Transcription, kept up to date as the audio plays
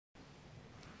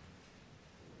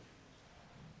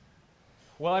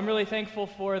Well, I'm really thankful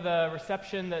for the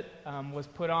reception that was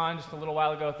put on just a little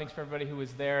while ago. Thanks for everybody who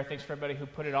was there. Thanks for everybody who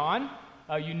put it on.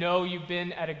 You've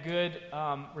been at a good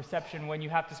reception when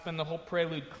you have to spend the whole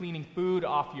prelude cleaning food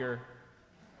off your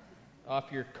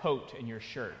coat and your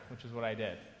shirt, which is what I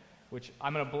did, which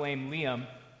I'm going to blame Liam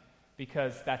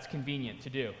because that's convenient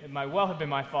to do. It might well have been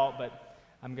my fault, but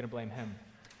I'm going to blame him.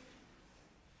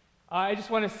 I just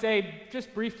want to say,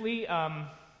 just briefly,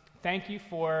 thank you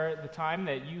for the time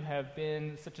that you have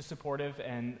been such a supportive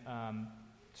and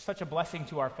such a blessing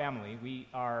to our family. We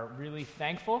are really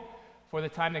thankful for the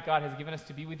time that God has given us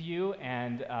to be with you,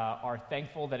 and are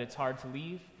thankful that it's hard to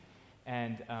leave.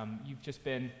 And you've just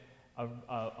been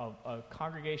a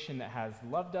congregation that has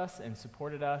loved us and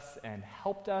supported us and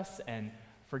helped us and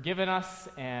forgiven us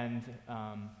and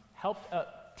helped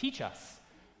teach us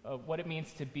what it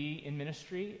means to be in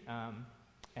ministry.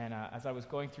 As I was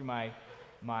going through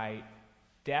my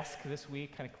desk this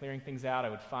week, kind of clearing things out, I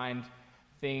would find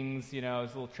things, it was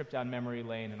a little trip down memory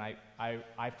lane, and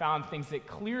I found things that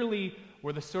clearly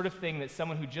were the sort of thing that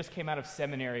someone who just came out of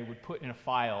seminary would put in a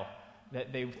file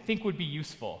that they think would be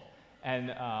useful. And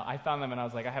I found them, and I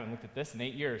was like, I haven't looked at this in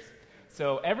 8 years.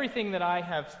 So everything that I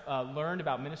have learned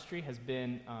about ministry has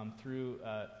been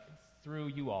through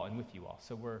you all and with you all.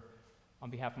 So on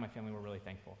behalf of my family, we're really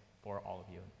thankful for all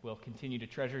of you. We'll continue to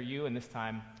treasure you in this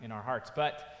time in our hearts.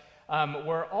 But I'm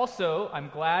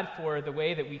glad for the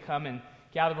way that we come and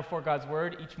gather before God's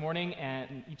Word each morning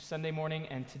and each Sunday morning.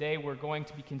 And today we're going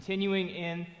to be continuing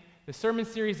in the sermon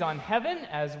series on heaven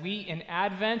as we in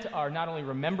Advent are not only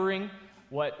remembering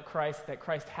that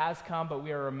Christ has come, but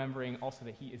we are remembering also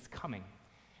that He is coming.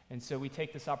 And so we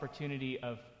take this opportunity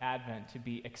of Advent to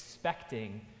be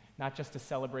expecting not just a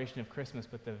celebration of Christmas,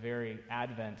 but the very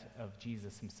advent of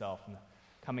Jesus himself and the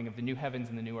coming of the new heavens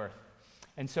and the new earth.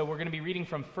 And so we're going to be reading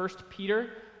from 1 Peter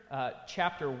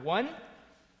chapter 1.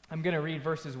 I'm going to read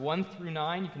verses 1 through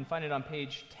 9. You can find it on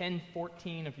page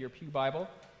 1014 of your Pew Bible,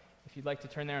 if you'd like to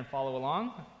turn there and follow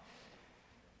along.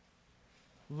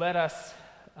 Let us,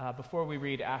 before we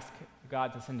read, ask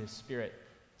God to send His Spirit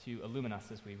to illumine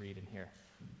us as we read and hear.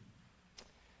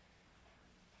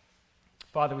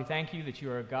 Father, we thank you that you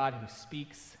are a God who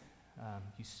speaks.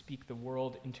 You speak the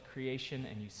world into creation,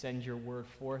 and you send your word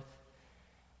forth.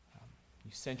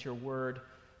 You sent your word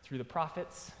through the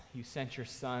prophets. You sent your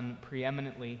Son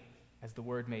preeminently as the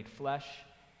Word made flesh.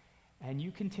 And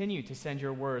you continue to send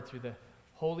your word through the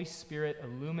Holy Spirit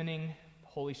illumining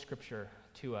Holy Scripture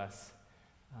to us.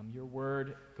 Your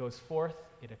word goes forth.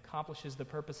 It accomplishes the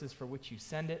purposes for which you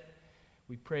send it.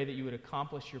 We pray that you would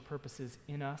accomplish your purposes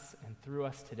in us and through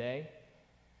us today,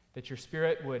 that your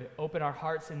Spirit would open our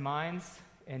hearts and minds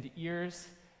and ears,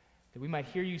 that we might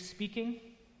hear you speaking,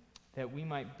 that we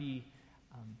might be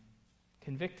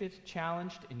convicted,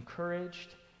 challenged,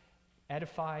 encouraged,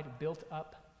 edified, built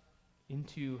up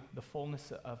into the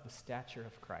fullness of the stature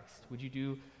of Christ. Would you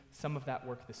do some of that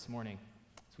work this morning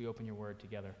as we open your word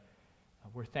together?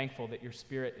 We're thankful that your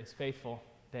Spirit is faithful,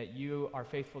 that you are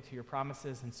faithful to your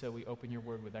promises, and so we open your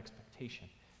word with expectation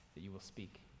that you will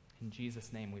speak. In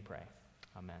Jesus' name we pray.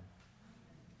 Amen.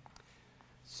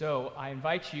 So I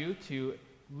invite you to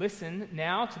listen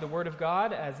now to the Word of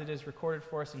God as it is recorded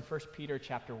for us in 1 Peter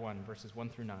chapter 1, verses 1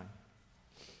 through 9.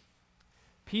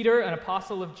 Peter, an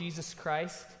apostle of Jesus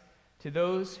Christ, to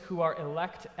those who are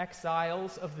elect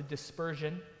exiles of the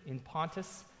dispersion in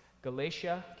Pontus,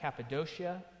 Galatia,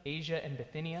 Cappadocia, Asia, and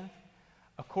Bithynia,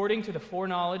 according to the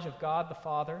foreknowledge of God the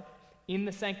Father, in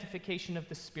the sanctification of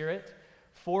the Spirit,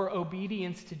 for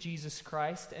obedience to Jesus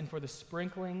Christ, and for the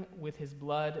sprinkling with his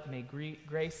blood, may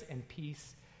grace and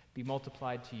peace be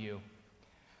multiplied to you.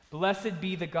 Blessed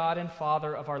be the God and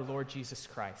Father of our Lord Jesus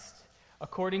Christ.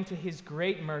 According to his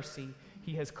great mercy,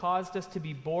 he has caused us to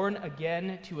be born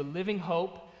again to a living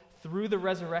hope through the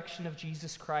resurrection of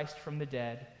Jesus Christ from the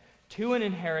dead, to an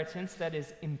inheritance that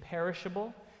is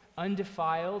imperishable,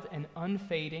 undefiled, and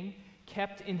unfading,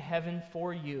 kept in heaven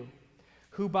for you,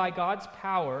 who by God's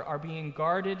power are being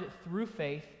guarded through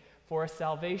faith for a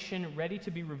salvation ready to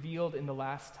be revealed in the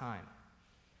last time.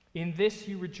 In this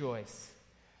you rejoice,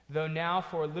 though now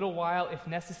for a little while, if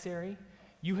necessary,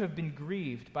 you have been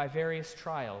grieved by various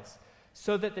trials,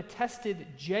 so that the tested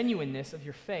genuineness of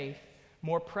your faith,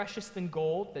 more precious than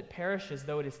gold that perishes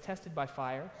though it is tested by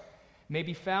fire, may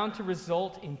be found to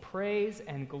result in praise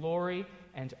and glory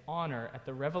and honor at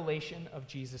the revelation of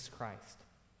Jesus Christ.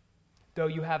 Though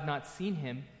you have not seen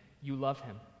him, you love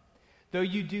him. Though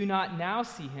you do not now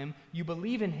see him, you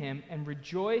believe in him and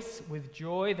rejoice with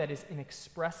joy that is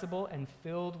inexpressible and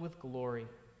filled with glory,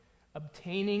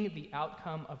 obtaining the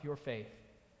outcome of your faith,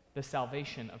 the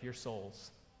salvation of your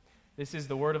souls. This is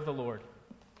the word of the Lord.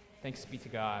 Thanks be to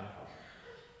God.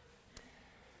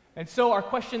 And so our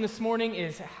question this morning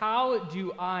is, how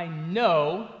do I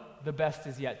know the best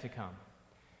is yet to come?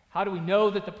 How do we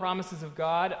know that the promises of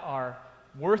God are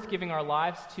worth giving our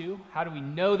lives to? How do we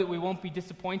know that we won't be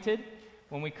disappointed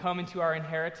when we come into our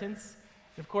inheritance?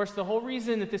 And of course, the whole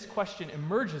reason that this question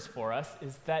emerges for us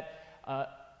is that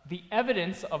the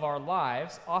evidence of our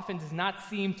lives often does not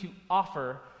seem to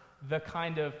offer the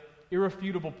kind of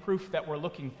irrefutable proof that we're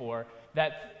looking for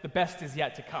that the best is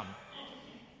yet to come.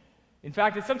 In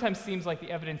fact, it sometimes seems like the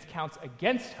evidence counts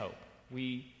against hope.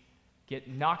 We get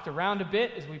knocked around a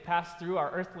bit as we pass through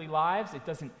our earthly lives. It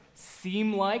doesn't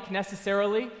seem like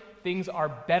necessarily things are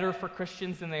better for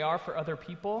Christians than they are for other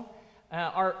people.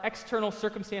 Our external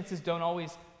circumstances don't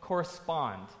always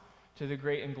correspond to the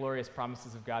great and glorious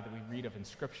promises of God that we read of in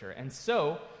Scripture. And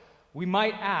so we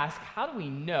might ask, how do we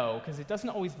know? Because it doesn't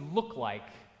always look like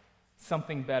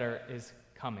something better is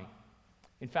coming.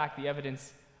 In fact, the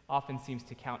evidence often seems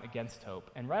to count against hope.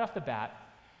 And right off the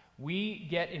bat, we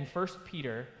get in 1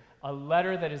 Peter a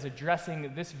letter that is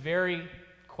addressing this very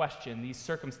question, these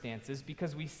circumstances,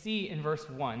 because we see in verse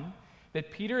 1 that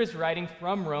Peter is writing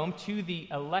from Rome to the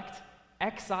elect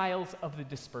exiles of the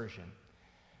dispersion.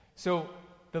 So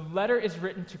the letter is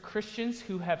written to Christians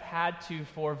who have had to,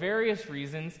 for various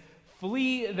reasons,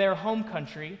 flee their home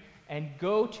country and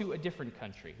go to a different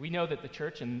country. We know that the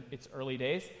church in its early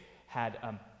days had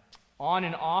on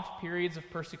and off periods of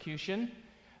persecution,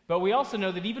 but we also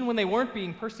know that even when they weren't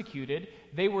being persecuted,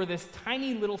 they were this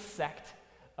tiny little sect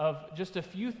of just a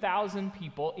few thousand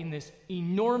people in this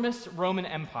enormous Roman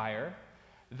Empire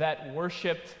that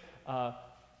worshipped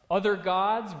other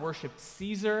gods, worshipped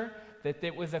Caesar, that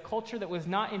it was a culture that was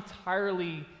not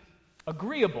entirely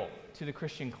agreeable to the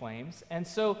Christian claims. And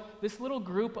so this little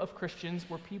group of Christians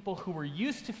were people who were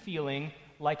used to feeling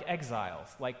like exiles,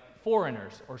 like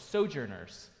foreigners or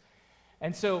sojourners.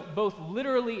 And so both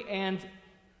literally and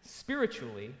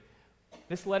spiritually,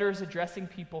 this letter is addressing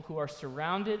people who are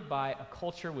surrounded by a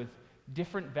culture with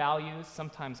different values,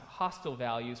 sometimes hostile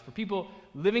values, for people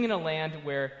living in a land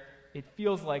where it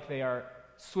feels like they are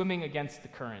swimming against the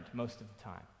current most of the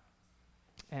time.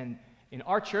 And in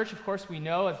our church, of course, we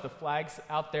know, as the flags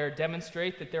out there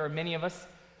demonstrate, that there are many of us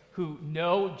who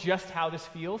know just how this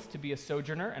feels to be a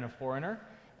sojourner and a foreigner,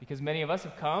 because many of us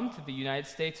have come to the United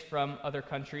States from other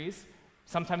countries,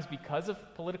 sometimes because of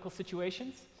political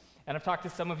situations. And I've talked to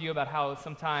some of you about how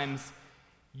sometimes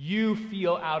you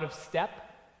feel out of step.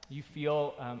 You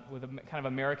feel with a kind of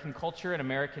American culture and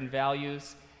American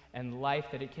values and life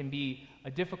that it can be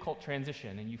a difficult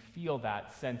transition, and you feel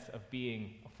that sense of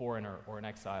being a foreigner or an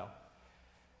exile.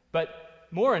 But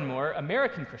more and more,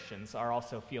 American Christians are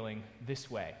also feeling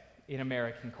this way in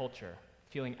American culture,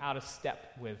 feeling out of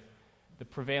step with the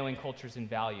prevailing cultures and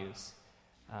values.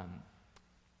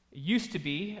 It used to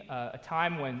be a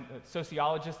time when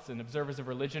sociologists and observers of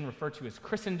religion refer to as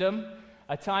Christendom,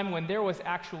 a time when there was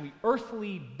actually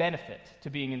earthly benefit to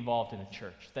being involved in a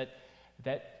church,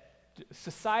 that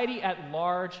society at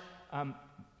large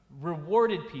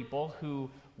rewarded people who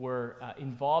were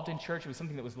involved in church. It was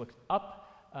something that was looked up,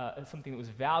 something that was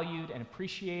valued and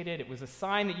appreciated. It was a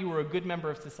sign that you were a good member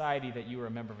of society, that you were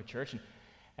a member of a church.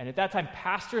 And at that time,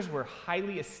 pastors were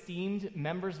highly esteemed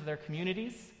members of their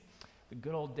communities. The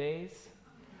good old days.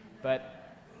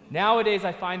 But nowadays,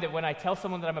 I find that when I tell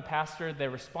someone that I'm a pastor, their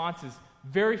response is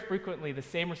very frequently the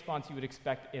same response you would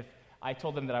expect if I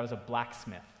told them that I was a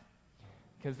blacksmith.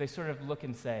 Because they sort of look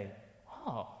and say,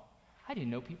 "Oh, I didn't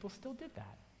know people still did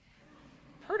that.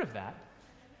 I've heard of that."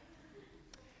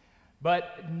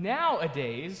 But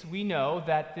nowadays, we know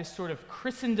that this sort of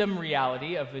Christendom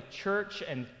reality of the church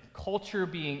and culture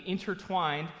being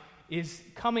intertwined is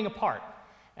coming apart.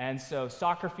 And so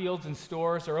soccer fields and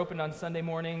stores are opened on Sunday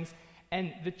mornings,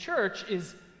 and the church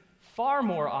is far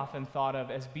more often thought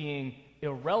of as being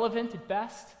irrelevant at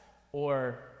best,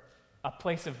 or a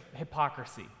place of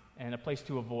hypocrisy and a place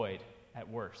to avoid at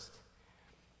worst.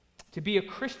 To be a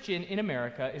Christian in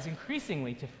America is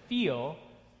increasingly to feel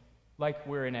like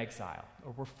we're in exile,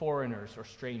 or we're foreigners or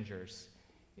strangers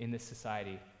in this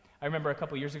society. I remember a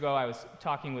couple years ago I was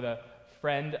talking with a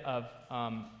friend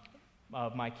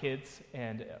of my kids,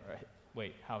 and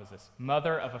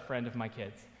mother of a friend of my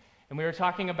kids. And we were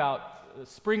talking about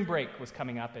spring break was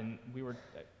coming up, and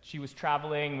she was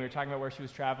traveling, we were talking about where she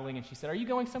was traveling, and she said, "Are you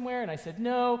going somewhere?" And I said,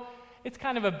 "No, it's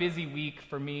kind of a busy week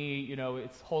for me,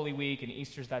 it's Holy Week, and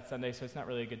Easter's that Sunday, so it's not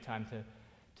really a good time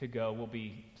to go. We'll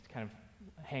be kind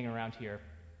of hanging around here."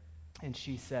 And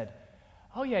she said,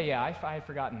 "Oh, yeah, I had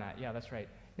forgotten that. Yeah, that's right.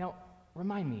 Now,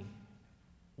 remind me,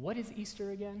 what is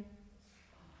Easter again?"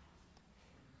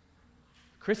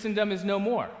 Christendom is no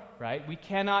more, right? We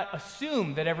cannot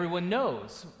assume that everyone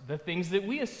knows the things that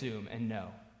we assume and know.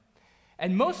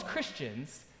 And most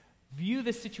Christians view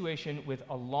this situation with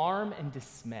alarm and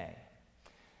dismay.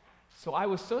 So I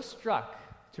was so struck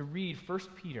to read 1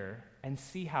 Peter and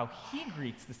see how he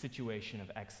greets the situation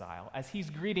of exile, as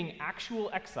he's greeting actual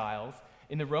exiles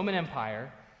in the Roman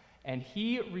Empire, and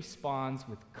he responds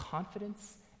with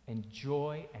confidence and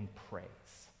joy and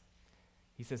praise.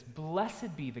 He says,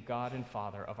 "Blessed be the God and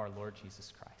Father of our Lord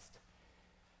Jesus Christ.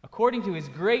 According to his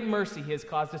great mercy, he has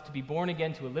caused us to be born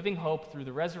again to a living hope through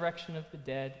the resurrection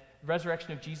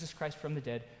of Jesus Christ from the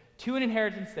dead, to an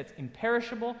inheritance that's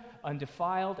imperishable,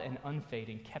 undefiled, and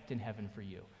unfading, kept in heaven for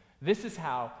you." This is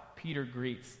how Peter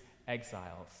greets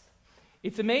exiles.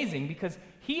 It's amazing because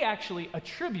he actually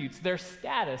attributes their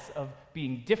status of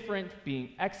being different,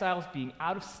 being exiles, being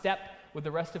out of step with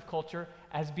the rest of culture,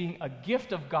 as being a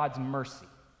gift of God's mercy.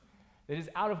 It is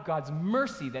out of God's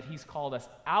mercy that he's called us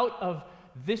out of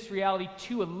this reality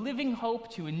to a living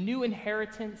hope, to a new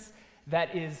inheritance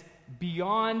that is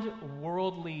beyond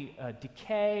worldly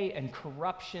decay and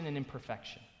corruption and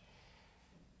imperfection.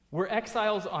 We're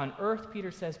exiles on earth,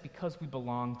 Peter says, because we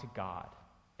belong to God.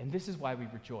 And this is why we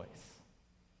rejoice.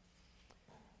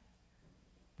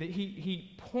 That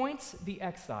he points the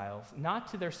exiles not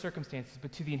to their circumstances,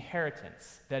 but to the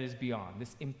inheritance that is beyond,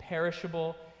 this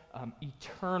imperishable,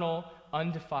 eternal,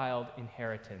 undefiled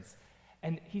inheritance.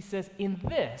 And he says, in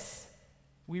this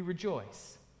we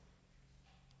rejoice.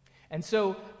 And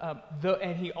so,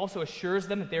 and he also assures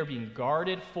them that they're being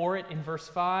guarded for it in verse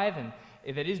 5, and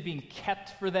that it is being kept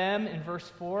for them in verse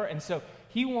 4. And so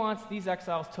he wants these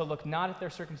exiles to look not at their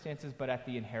circumstances, but at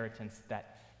the inheritance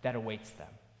that awaits them,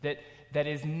 that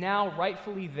is now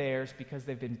rightfully theirs because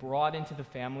they've been brought into the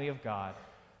family of God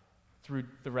through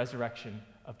the resurrection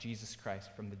of Jesus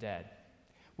Christ from the dead.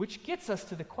 Which gets us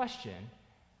to the question,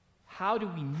 how do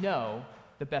we know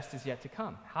the best is yet to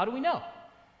come? How do we know?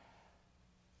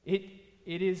 It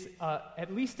is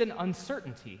at least an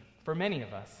uncertainty for many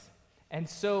of us. And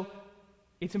so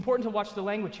it's important to watch the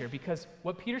language here, because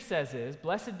what Peter says is,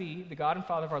 "Blessed be the God and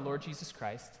Father of our Lord Jesus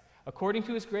Christ. According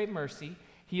to his great mercy,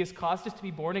 he has caused us to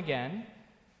be born again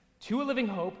to a living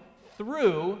hope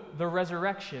through the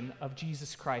resurrection of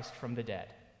Jesus Christ from the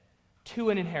dead,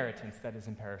 to an inheritance that is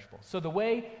imperishable." So the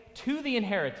way to the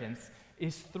inheritance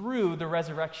is through the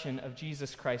resurrection of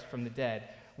Jesus Christ from the dead,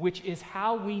 which is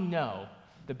how we know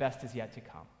the best is yet to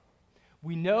come.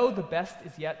 We know the best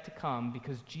is yet to come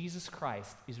because Jesus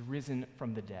Christ is risen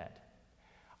from the dead.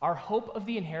 Our hope of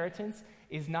the inheritance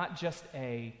is not just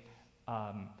an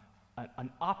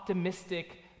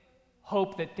optimistic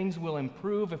hope that things will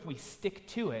improve if we stick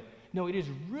to it. No, it is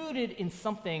rooted in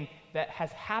something that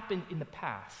has happened in the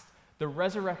past, the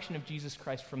resurrection of Jesus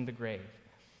Christ from the grave.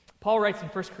 Paul writes in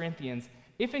 1 Corinthians,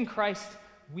 if in Christ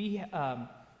we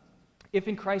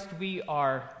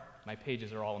are, my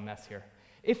pages are all a mess here.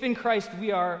 If in Christ we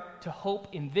are to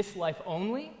hope in this life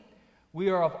only, we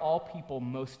are of all people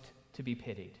most to be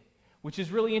pitied. Which is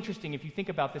really interesting if you think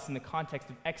about this in the context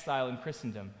of exile in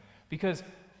Christendom. Because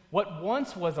what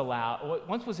once was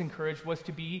encouraged was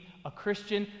to be a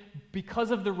Christian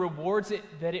because of the rewards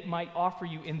that it might offer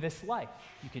you in this life.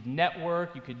 You could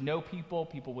network, you could know people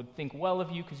would think well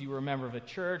of you because you were a member of a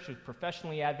church, it was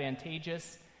professionally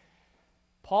advantageous.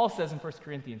 Paul says in 1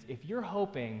 Corinthians, if you're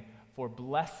hoping for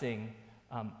blessing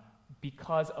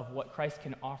because of what Christ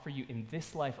can offer you in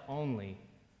this life only,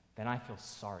 then I feel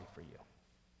sorry for you.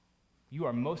 You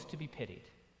are most to be pitied.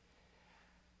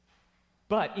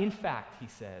 But in fact, he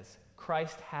says,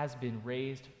 Christ has been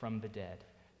raised from the dead,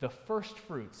 the first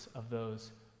fruits of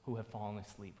those who have fallen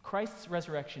asleep. Christ's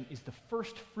resurrection is the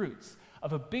first fruits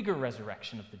of a bigger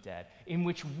resurrection of the dead, in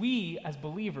which we as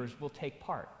believers will take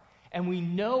part. And we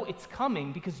know it's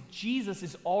coming because Jesus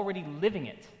is already living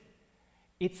it.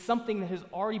 It's something that has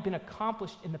already been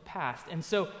accomplished in the past. And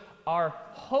so our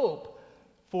hope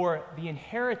for the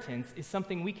inheritance is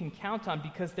something we can count on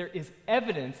because there is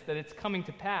evidence that it's coming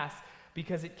to pass,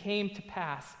 because it came to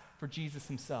pass for Jesus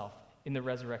himself in the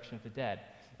resurrection of the dead.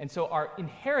 And so our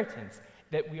inheritance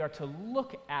that we are to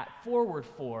look at forward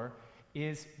for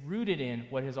is rooted in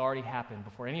what has already happened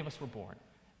before any of us were born,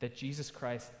 that Jesus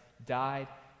Christ died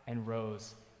and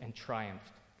rose and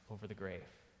triumphed over the grave.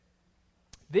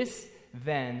 This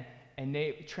then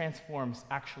transforms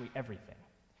actually everything.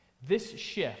 This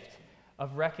shift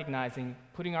of recognizing,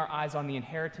 putting our eyes on the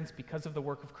inheritance because of the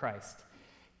work of Christ,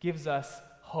 gives us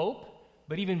hope,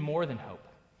 but even more than hope.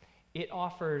 It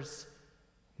offers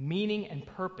meaning and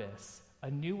purpose, a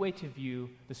new way to view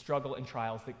the struggle and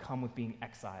trials that come with being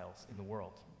exiles in the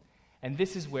world. And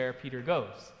this is where Peter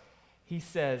goes.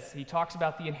 he talks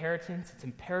about the inheritance. It's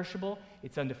imperishable,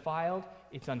 it's undefiled,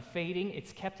 it's unfading,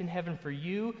 it's kept in heaven for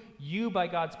you. You, by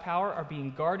God's power, are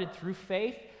being guarded through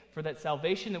faith for that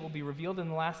salvation that will be revealed in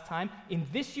the last time. In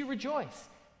this you rejoice,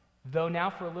 though now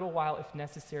for a little while, if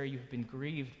necessary, you have been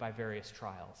grieved by various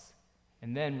trials.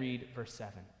 And then read verse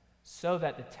 7. So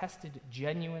that the tested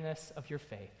genuineness of your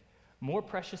faith, more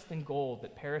precious than gold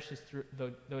that perishes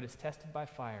though it is tested by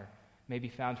fire, may be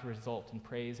found to result in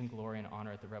praise and glory and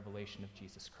honor at the revelation of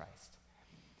Jesus Christ.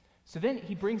 So then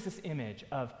he brings this image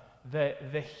of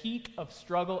the heat of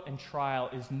struggle and trial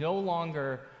is no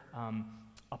longer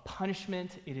a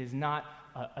punishment. It is not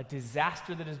a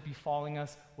disaster that is befalling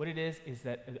us. What it is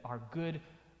that our good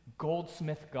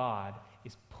goldsmith God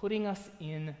is putting us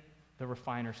in the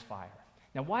refiner's fire.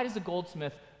 Now, why does the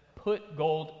goldsmith put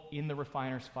gold in the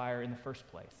refiner's fire in the first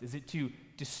place? Is it to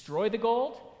destroy the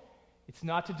gold? It's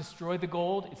not to destroy the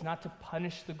gold. It's not to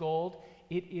punish the gold.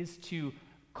 It is to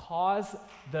cause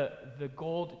the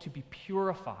gold to be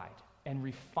purified and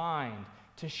refined,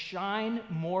 to shine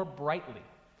more brightly.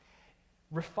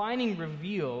 Refining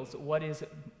reveals what is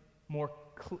more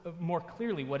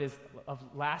clearly what is of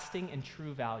lasting and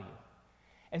true value.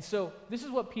 And so this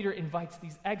is what Peter invites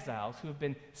these exiles who have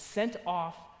been sent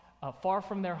off far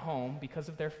from their home because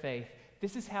of their faith.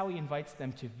 This is how he invites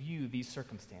them to view these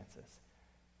circumstances.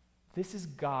 This is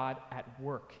God at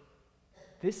work.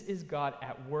 This is God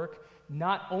at work,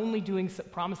 not only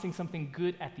promising something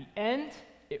good at the end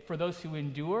for those who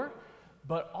endure,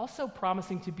 but also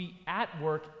promising to be at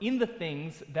work in the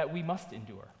things that we must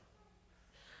endure.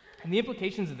 And the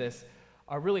implications of this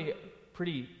are really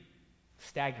pretty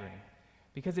staggering,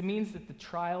 because it means that the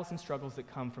trials and struggles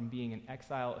that come from being an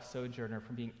exile, a sojourner,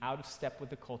 from being out of step with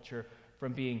the culture,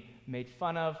 from being made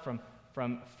fun of, from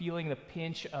feeling the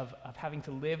pinch of having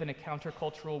to live in a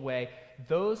countercultural way,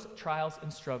 those trials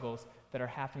and struggles that are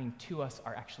happening to us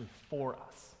are actually for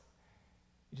us.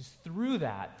 It is through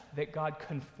that God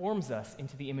conforms us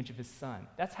into the image of his Son.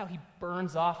 That's how he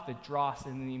burns off the dross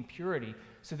and the impurity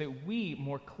so that we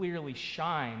more clearly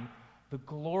shine the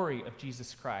glory of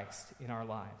Jesus Christ in our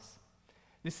lives.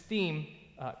 This theme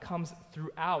comes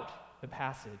throughout the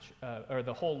passage, or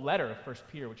the whole letter of 1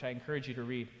 Peter, which I encourage you to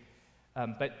read.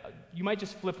 But you might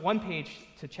just flip one page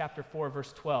to chapter 4,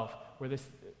 verse 12, where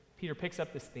Peter picks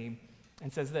up this theme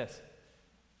and says this: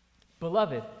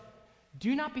 Beloved,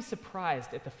 do not be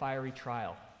surprised at the fiery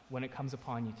trial when it comes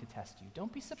upon you to test you.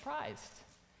 Don't be surprised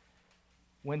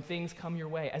when things come your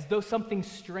way, as though something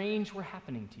strange were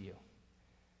happening to you.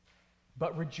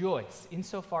 But rejoice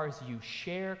insofar as you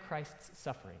share Christ's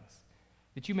sufferings,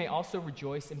 that you may also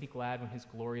rejoice and be glad when his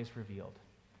glory is revealed.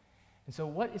 And so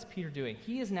what is Peter doing?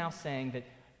 He is now saying that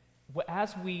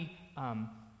as we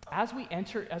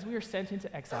are sent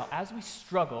into exile, as we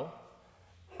struggle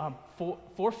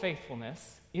for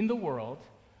faithfulness in the world,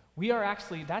 we are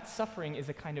actually, that suffering is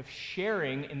a kind of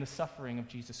sharing in the suffering of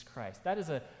Jesus Christ. That is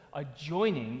a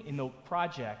joining in the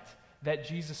project that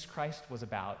Jesus Christ was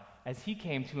about as he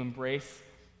came to embrace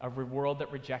a world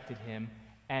that rejected him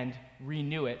and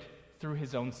renew it through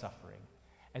his own suffering.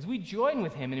 As we join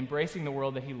with him in embracing the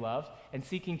world that he loved and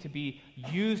seeking to be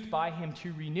used by him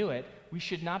to renew it, we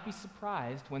should not be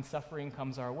surprised when suffering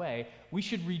comes our way. We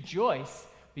should rejoice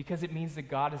because it means that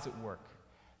God is at work.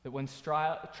 That when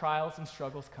trials and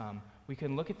struggles come, we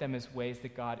can look at them as ways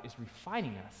that God is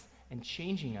refining us and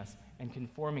changing us and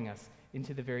conforming us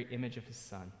into the very image of his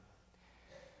Son.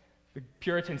 The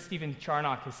Puritan Stephen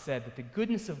Charnock has said that the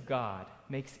goodness of God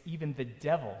makes even the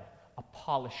devil a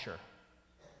polisher,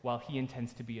 while he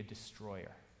intends to be a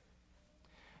destroyer.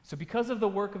 So because of the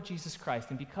work of Jesus Christ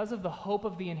and because of the hope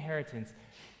of the inheritance,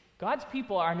 God's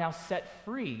people are now set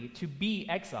free to be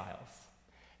exiles,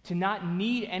 to not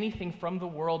need anything from the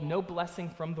world, no blessing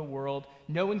from the world,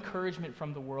 no encouragement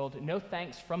from the world, no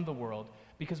thanks from the world,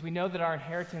 because we know that our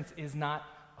inheritance is not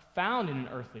found in an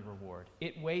earthly reward.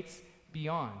 It waits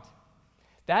beyond.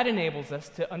 That enables us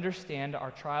to understand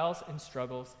our trials and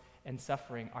struggles and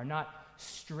suffering are not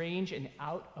strange and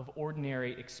out of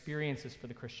ordinary experiences for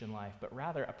the Christian life, but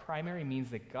rather a primary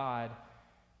means that God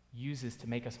uses to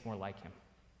make us more like him.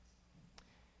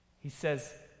 He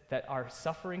says that our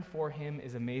suffering for him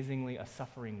is amazingly a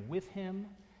suffering with him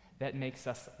that makes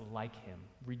us like him.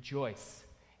 Rejoice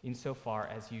insofar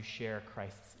as you share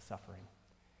Christ's suffering.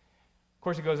 Of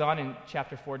course, it goes on in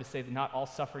chapter 4 to say that not all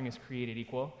suffering is created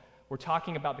equal. We're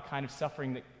talking about the kind of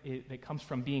suffering that comes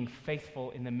from being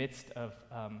faithful in the midst of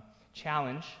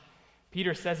challenge.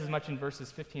 Peter says as much in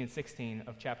verses 15 and 16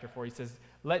 of chapter 4. He says,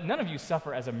 "Let none of you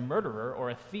suffer as a murderer or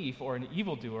a thief or an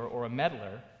evildoer or a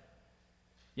meddler.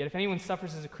 Yet if anyone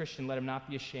suffers as a Christian, let him not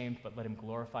be ashamed, but let him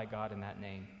glorify God in that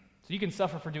name. So you can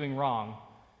suffer for doing wrong,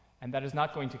 and that is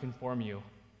not going to conform you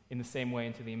in the same way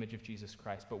into the image of Jesus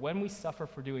Christ. But when we suffer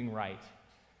for doing right,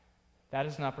 that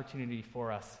is an opportunity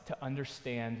for us to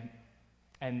understand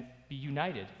and be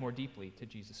united more deeply to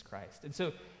Jesus Christ. And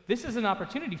so this is an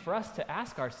opportunity for us to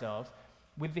ask ourselves,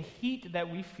 with the heat that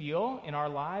we feel in our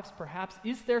lives, perhaps,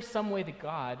 is there some way that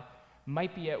God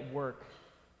might be at work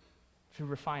to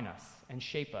refine us and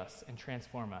shape us and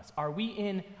transform us? Are we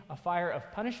in a fire of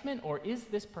punishment, or is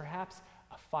this perhaps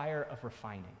a fire of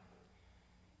refining?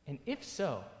 And if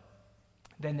so,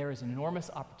 then there is an enormous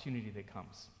opportunity that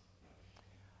comes.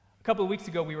 A couple of weeks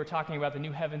ago, we were talking about the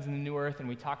new heavens and the new earth, and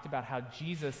we talked about how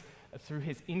Jesus, through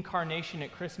his incarnation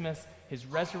at Christmas, his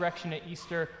resurrection at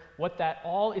Easter, what that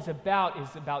all is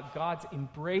about God's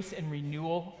embrace and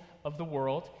renewal of the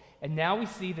world. And now we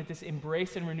see that this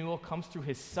embrace and renewal comes through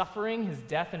his suffering, his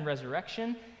death and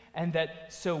resurrection, and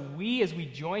that so we, as we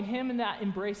join him in that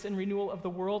embrace and renewal of the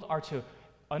world, are to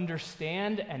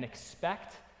understand and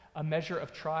expect a measure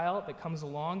of trial that comes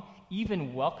along,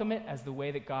 even welcome it as the way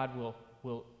that God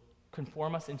will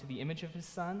conform us into the image of his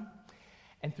Son.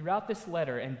 And throughout this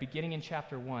letter, and beginning in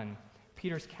chapter 1,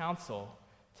 Peter's counsel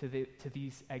to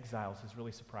these exiles is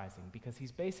really surprising, because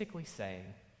he's basically saying,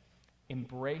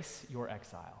 embrace your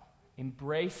exile.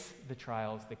 Embrace the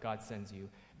trials that God sends you,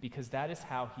 because that is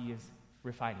how he is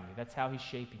refining you. That's how he's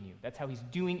shaping you. That's how he's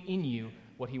doing in you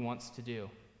what he wants to do.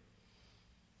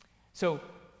 So,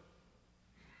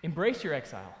 embrace your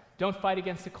exile. Don't fight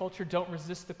against the culture. Don't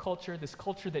resist the culture. This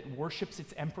culture that worships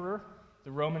its emperor,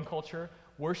 the Roman culture,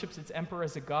 worships its emperor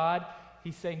as a god.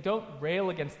 He's saying, don't rail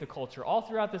against the culture. All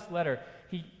throughout this letter,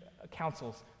 he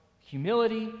counsels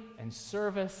humility and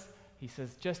service. He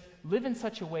says, just live in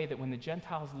such a way that when the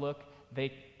Gentiles look,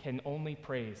 they can only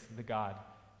praise the God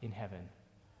in heaven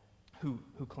who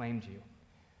claimed you.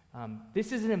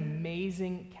 This is an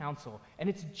amazing counsel, and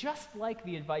it's just like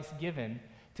the advice given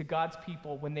to God's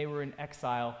people when they were in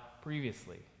exile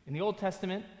previously. In the Old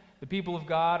Testament, the people of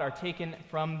God are taken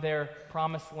from their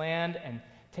promised land and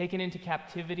taken into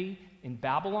captivity in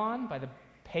Babylon by the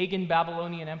pagan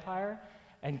Babylonian Empire,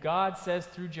 and God says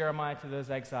through Jeremiah to those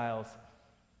exiles,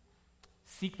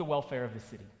 seek the welfare of the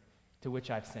city to which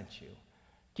I've sent you.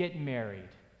 Get married,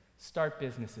 start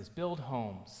businesses, build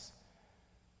homes.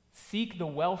 Seek the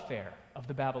welfare of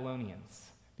the Babylonians,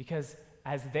 because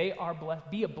as they are blessed,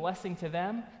 be a blessing to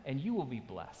them, and you will be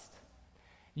blessed.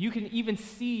 You can even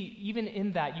see, even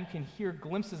in that, you can hear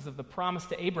glimpses of the promise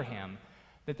to Abraham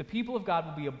that the people of God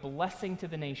will be a blessing to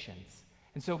the nations.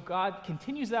 And so God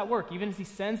continues that work, even as he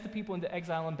sends the people into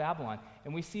exile in Babylon.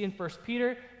 And we see in 1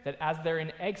 Peter that as they're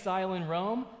in exile in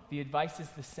Rome, the advice is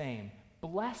the same.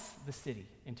 Bless the city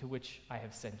into which I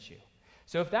have sent you.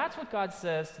 So if that's what God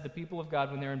says to the people of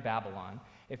God when they're in Babylon,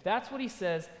 if that's what he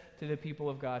says to the people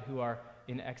of God who are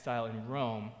in exile in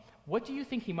Rome, what do you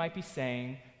think he might be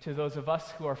saying to those of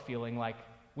us who are feeling like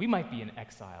we might be in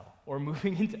exile or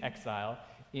moving into exile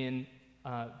in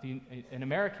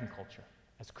American culture?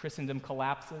 As Christendom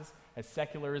collapses, as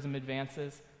secularism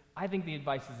advances, I think the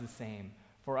advice is the same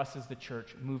for us as the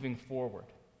church moving forward.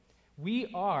 We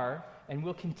are and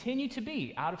will continue to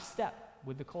be out of step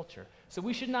with the culture. So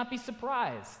we should not be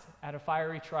surprised at a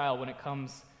fiery trial when it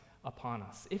comes upon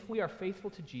us. If we are faithful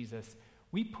to Jesus,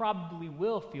 we probably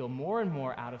will feel more and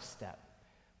more out of step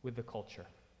with the culture.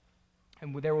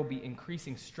 And there will be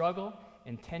increasing struggle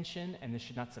and tension, and this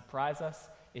should not surprise us.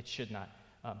 It should not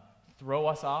throw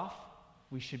us off.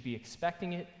 We should be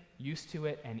expecting it, used to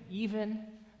it, and even,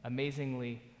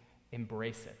 amazingly,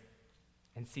 embrace it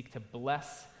and seek to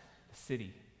bless the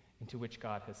city into which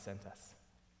God has sent us.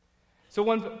 So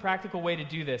one practical way to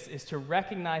do this is to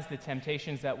recognize the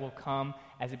temptations that will come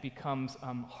as it becomes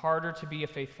harder to be a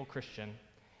faithful Christian.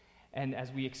 And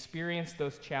as we experience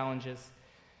those challenges,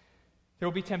 there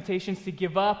will be temptations to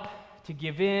give up, to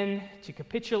give in, to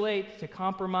capitulate, to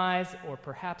compromise, or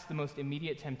perhaps the most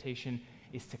immediate temptation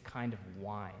is to kind of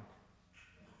whine.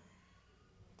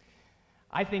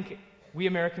 I think we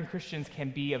American Christians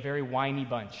can be a very whiny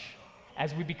bunch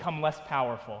as we become less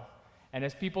powerful. And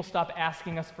as people stop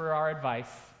asking us for our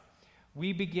advice,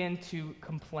 we begin to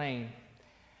complain.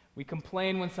 We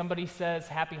complain when somebody says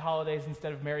Happy Holidays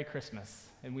instead of Merry Christmas,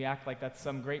 and we act like that's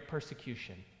some great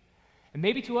persecution. And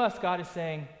maybe to us, God is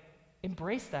saying,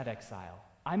 embrace that exile.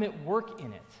 I'm at work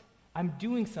in it. I'm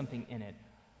doing something in it.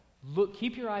 Look,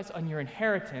 keep your eyes on your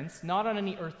inheritance, not on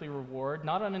any earthly reward,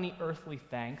 not on any earthly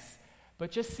thanks, but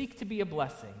just seek to be a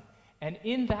blessing. And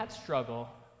in that struggle,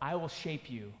 I will shape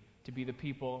you to be the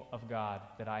people of God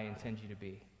that I intend you to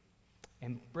be.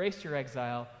 Embrace your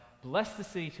exile. Bless the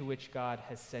city to which God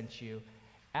has sent you.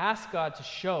 Ask God to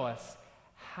show us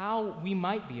how we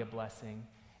might be a blessing,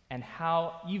 and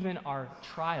how even our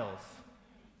trials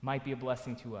might be a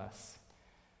blessing to us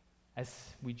as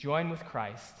we join with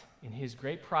Christ in his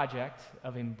great project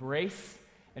of embrace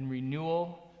and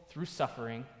renewal through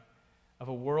suffering of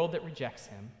a world that rejects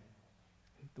him,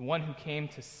 the one who came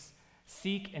to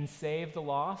seek and save the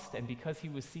lost, and because he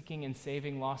was seeking and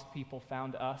saving lost people,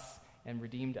 found us and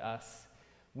redeemed us.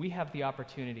 We have the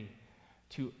opportunity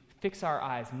to fix our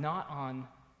eyes not on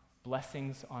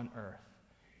blessings on earth,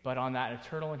 but on that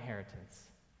eternal inheritance,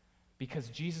 because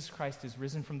Jesus Christ is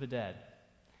risen from the dead.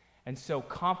 And so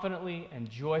confidently and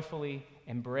joyfully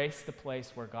embrace the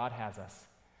place where God has us,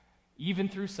 even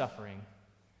through suffering,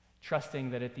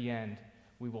 trusting that at the end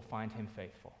we will find him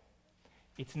faithful.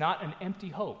 It's not an empty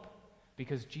hope,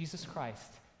 because Jesus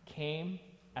Christ came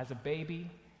as a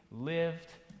baby, lived,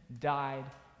 died,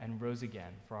 and rose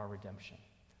again for our redemption.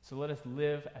 So let us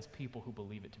live as people who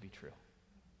believe it to be true.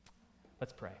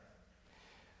 Let's pray.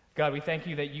 God, we thank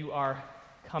you that you are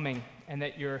coming and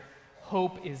that your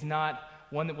hope is not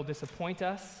one that will disappoint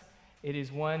us. It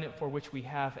is one for which we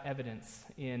have evidence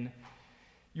in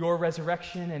your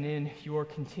resurrection and in your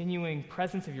continuing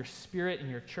presence of your Spirit in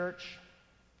your church.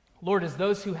 Lord, as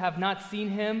those who have not seen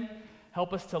him,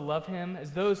 help us to love him.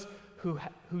 As those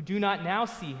who do not now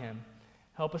see him,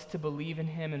 help us to believe in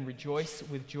him and rejoice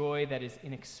with joy that is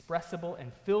inexpressible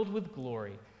and filled with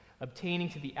glory, obtaining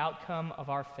to the outcome of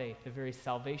our faith, the very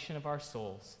salvation of our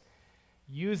souls.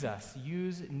 Use us,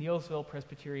 use Neilsville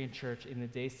Presbyterian Church in the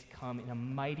days to come in a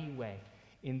mighty way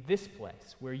in this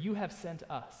place where you have sent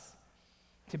us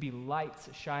to be lights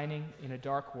shining in a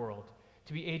dark world,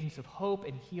 to be agents of hope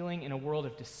and healing in a world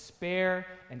of despair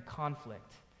and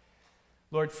conflict.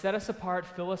 Lord, set us apart,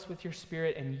 fill us with your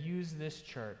Spirit, and use this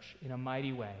church in a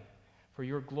mighty way for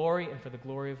your glory and for the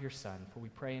glory of your Son, for we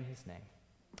pray in his name.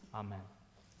 Amen.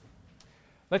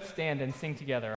 Let's stand and sing together.